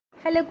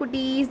Hello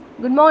குட்டீஸ்,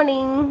 good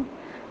morning.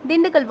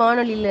 Dindigul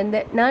வானொலியிலேருந்து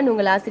நான்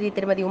உங்கள் ஆசிரியர்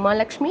திருமதி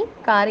உமாலக்ஷ்மி,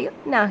 காரியம்,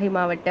 நாகை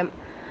மாவட்டம்.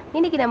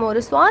 இன்றைக்கி நம்ம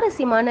ஒரு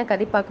சுவாரஸ்யமான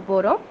கதை பார்க்க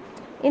போகிறோம்.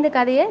 இந்த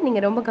கதையை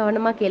நீங்கள் ரொம்ப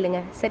கவனமாக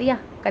கேளுங்க, சரியா?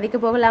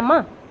 கதைக்கு போகலாமா?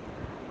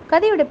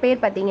 கதையோட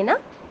பேர் பார்த்தீங்கன்னா,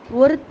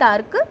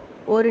 ஒருத்தாருக்கு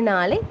ஒரு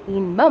நாளை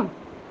இன்பம்.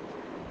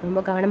 ரொம்ப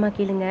கவனமாக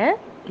கேளுங்க,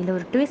 இதில்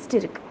ஒரு ட்விஸ்ட்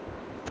இருக்குது.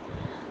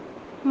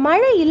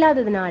 மழை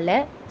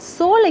இல்லாததுனால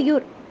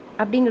சோலையூர்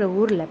அப்படிங்கிற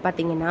ஊரில்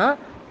பார்த்தீங்கன்னா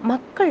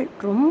மக்கள்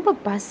ரொம்ப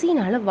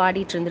பசினால்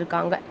வாடிட்டு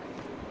இருந்திருக்காங்க.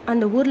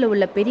 அந்த ஊரில்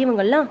உள்ள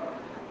பெரியவங்கள்லாம்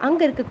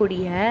அங்கே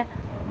இருக்கக்கூடிய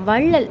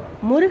வள்ளல்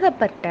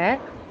முருகப்பர்கிட்ட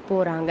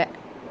போகிறாங்க.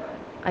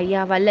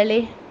 ஐயா வள்ளலே,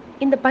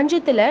 இந்த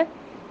பஞ்சத்தில்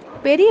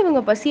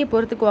பெரியவங்க பசியை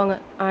பொறுத்துக்குவாங்க,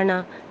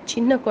 ஆனால்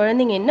சின்ன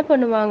குழந்தைங்க என்ன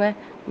பண்ணுவாங்க?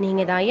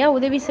 நீங்கள் தான் ஐயா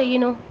உதவி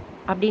செய்யணும்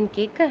அப்படின்னு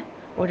கேட்க,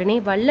 உடனே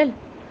வள்ளல்,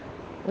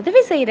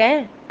 உதவி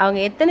செய்கிறேன்,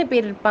 அவங்க எத்தனை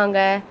பேர் இருப்பாங்க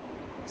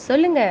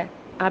சொல்லுங்க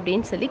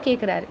அப்படின்னு சொல்லி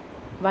கேட்குறாரு.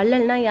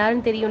 வள்ளல்னா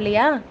யாருன்னு தெரியும்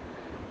இல்லையா?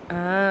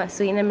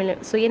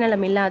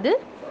 சுயநலம் இல்லாது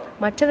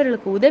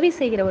மற்றவர்களுக்கு உதவி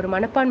செய்கிற ஒரு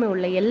மனப்பான்மை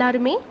உள்ள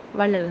எல்லாருமே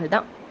வள்ளல்கள்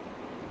தான்.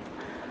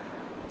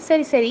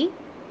 சரி சரி,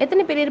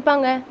 எத்தனை பேர்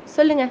இருப்பாங்க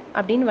சொல்லுங்க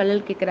அப்படின்னு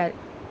வள்ளல் கேட்குறாரு.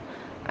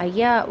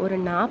 ஐயா, ஒரு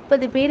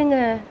 40 பேருங்க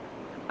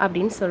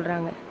அப்படின்னு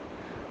சொல்கிறாங்க.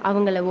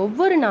 அவங்கள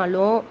ஒவ்வொரு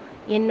நாளும்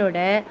என்னோட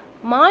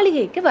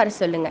மாளிகைக்கு வர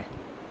சொல்லுங்க,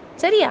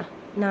 சரியா?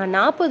 நான்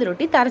 40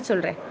 ரொட்டி தர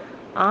சொல்கிறேன்.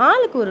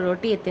 ஆளுக்கு ஒரு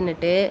ரொட்டியை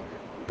தின்னுட்டு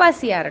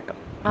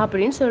பசியாரட்டும்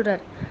அப்படின்னு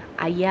சொல்கிறார்.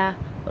 ஐயா,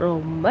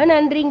 ரொம்ப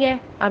நன்றிங்க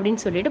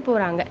அப்படின்னு சொல்லிட்டு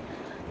போகிறாங்க.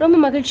 ரொம்ப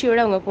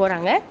மகிழ்ச்சியோடு அவங்க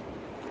போகிறாங்க.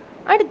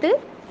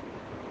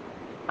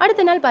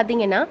 அடுத்த நாள்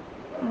பார்த்தீங்கன்னா,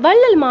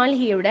 வள்ளல்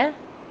மாளிகையோட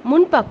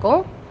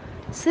முன்பக்கம்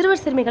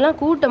சிறுவர் சிறுமிகள்லாம்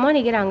கூட்டமாக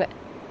நிற்கிறாங்க.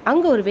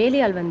 அங்கே ஒரு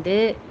வேலையாள் வந்து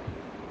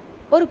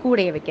ஒரு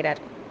கூடையை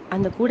வைக்கிறார்.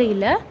 அந்த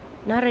கூடையில்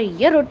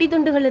நிறைய ரொட்டி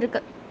துண்டுகள்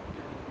இருக்கு.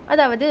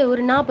 அதாவது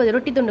ஒரு 40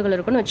 ரொட்டி துண்டுகள்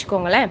இருக்குன்னு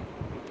வச்சுக்கோங்களேன்.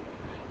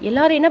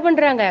 எல்லாரும் என்ன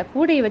பண்ணுறாங்க,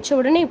 கூடையை வச்ச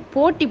உடனே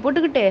போட்டி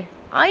போட்டுக்கிட்டு,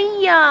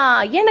 ஐயா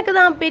எனக்கு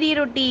தான் பெரிய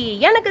ரொட்டி,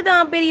 எனக்கு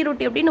தான் பெரிய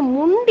ரொட்டி அப்படின்னு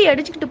முண்டி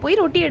அடிச்சுக்கிட்டு போய்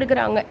ரொட்டி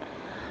எடுக்கிறாங்க.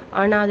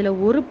 ஆனால் அதில்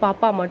ஒரு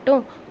பாப்பா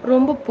மட்டும்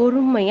ரொம்ப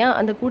பொறுமையாக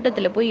அந்த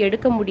கூட்டத்தில் போய்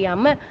எடுக்க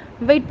முடியாமல்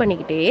வெயிட்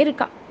பண்ணிக்கிட்டே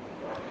இருக்கா.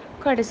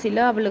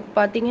 கடைசியில் அவளுக்கு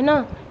பார்த்தீங்கன்னா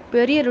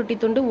பெரிய ரொட்டி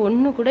துண்டு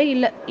ஒன்று கூட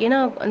இல்லை.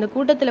 ஏன்னா அந்த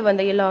கூட்டத்தில்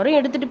வந்த எல்லாரும்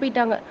எடுத்துகிட்டு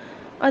போயிட்டாங்க.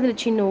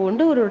 அதில்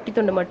சின்னோண்டு ஒரு ரொட்டி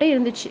துண்டு மட்டும்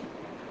இருந்துச்சு.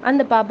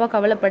 அந்த பாப்பா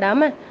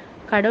கவலைப்படாமல்,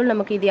 கடவுள்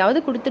நமக்கு இதையாவது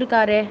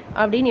கொடுத்துருக்காரே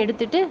அப்படின்னு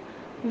எடுத்துட்டு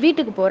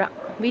வீட்டுக்கு போகிறான்.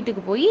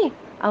 வீட்டுக்கு போய்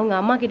அவங்க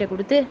அம்மா கிட்ட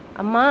கொடுத்து,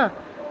 அம்மா,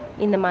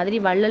 இந்த மாதிரி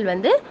வள்ளல்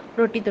வந்து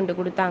ரொட்டி துண்டு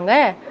கொடுத்தாங்க,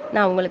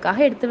 நான்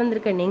உங்களுக்காக எடுத்து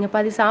வந்திருக்கேன், நீங்கள்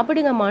பாதி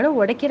சாப்பிடுங்கம்மான்னு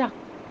உடைக்கிறா.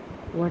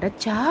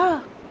 உடைச்சா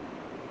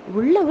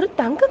உள்ள ஒரு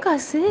தங்க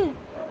காசு.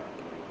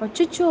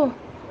 அச்சோ,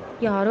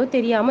 யாரோ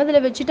தெரியாமல்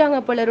அதில்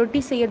வச்சுட்டாங்க போல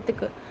ரொட்டி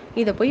செய்யறதுக்கு.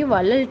 இதை போய்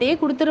வள்ளல்கிட்டே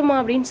கொடுத்துருமா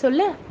அப்படின்னு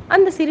சொல்ல,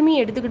 அந்த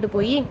சிறுமியை எடுத்துக்கிட்டு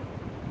போய்,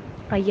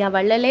 ஐயா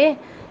வள்ளலே,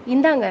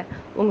 இந்தாங்க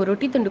உங்கள்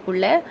ரொட்டி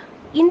துண்டுக்குள்ள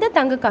இந்த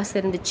தங்க காசு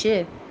இருந்துச்சு,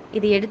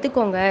 இதை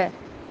எடுத்துக்கோங்க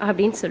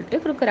அப்படின்னு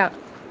சொல்லிட்டு கொடுக்குறான்.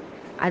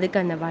 அதுக்கு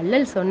அந்த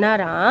வள்ளல்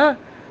சொன்னாராம்,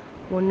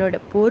 உன்னோட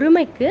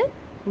பொறுமைக்கு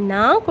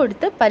நான்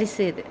கொடுத்த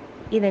பரிசு இது,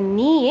 இதை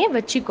நீயே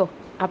வச்சுக்கோ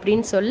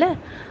அப்படின்னு சொல்ல,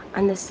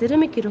 அந்த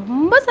சிறுமிக்கு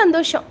ரொம்ப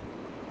சந்தோஷம்.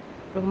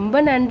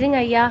 ரொம்ப நன்றிங்க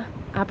ஐயா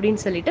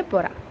அப்படின்னு சொல்லிட்டு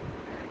போகிறான்.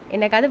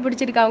 என்ன கதை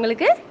பிடிச்சிருக்கா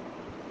உங்களுக்கு?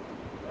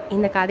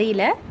 இந்த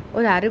கதையில்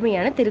ஒரு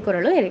அருமையான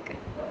திருக்குறளும் இருக்கு,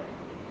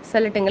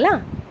 சொல்லட்டுங்களா?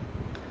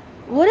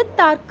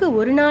 ஒருத்தார்க்கு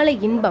ஒரு நாளை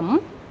இன்பம்,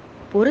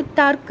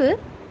 பொறுத்தார்க்கு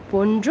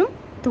பொன்றும்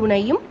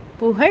துணையும்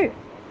புகழ்.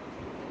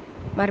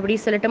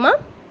 மறுபடியும் சொல்லட்டுமா?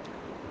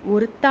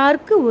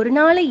 ஒருத்தார்க்கு ஒரு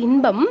நாளை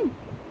இன்பம்,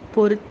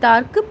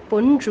 பொறுத்தார்க்கு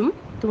பொன்றும்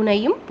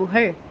துணையும்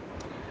புகழ்.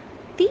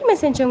 தீமை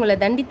செஞ்சவங்களை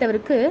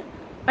தண்டித்தவருக்கு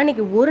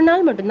அன்னைக்கு ஒரு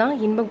நாள் மட்டும்தான்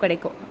இன்பம்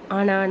கிடைக்கும்.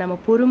 ஆனால் நம்ம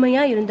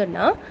பொறுமையாக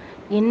இருந்தோம்னா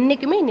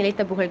என்றைக்குமே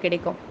நிலைத்த புகழ்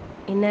கிடைக்கும்.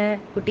 என்ன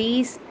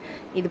குட்டீஸ்,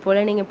 இது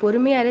போல் நீங்கள்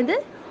பொறுமையாக இருந்து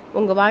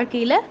உங்கள்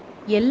வாழ்க்கையில்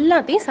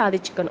எல்லாத்தையும்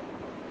சாதிச்சுக்கணும்.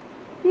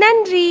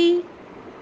 நன்றி.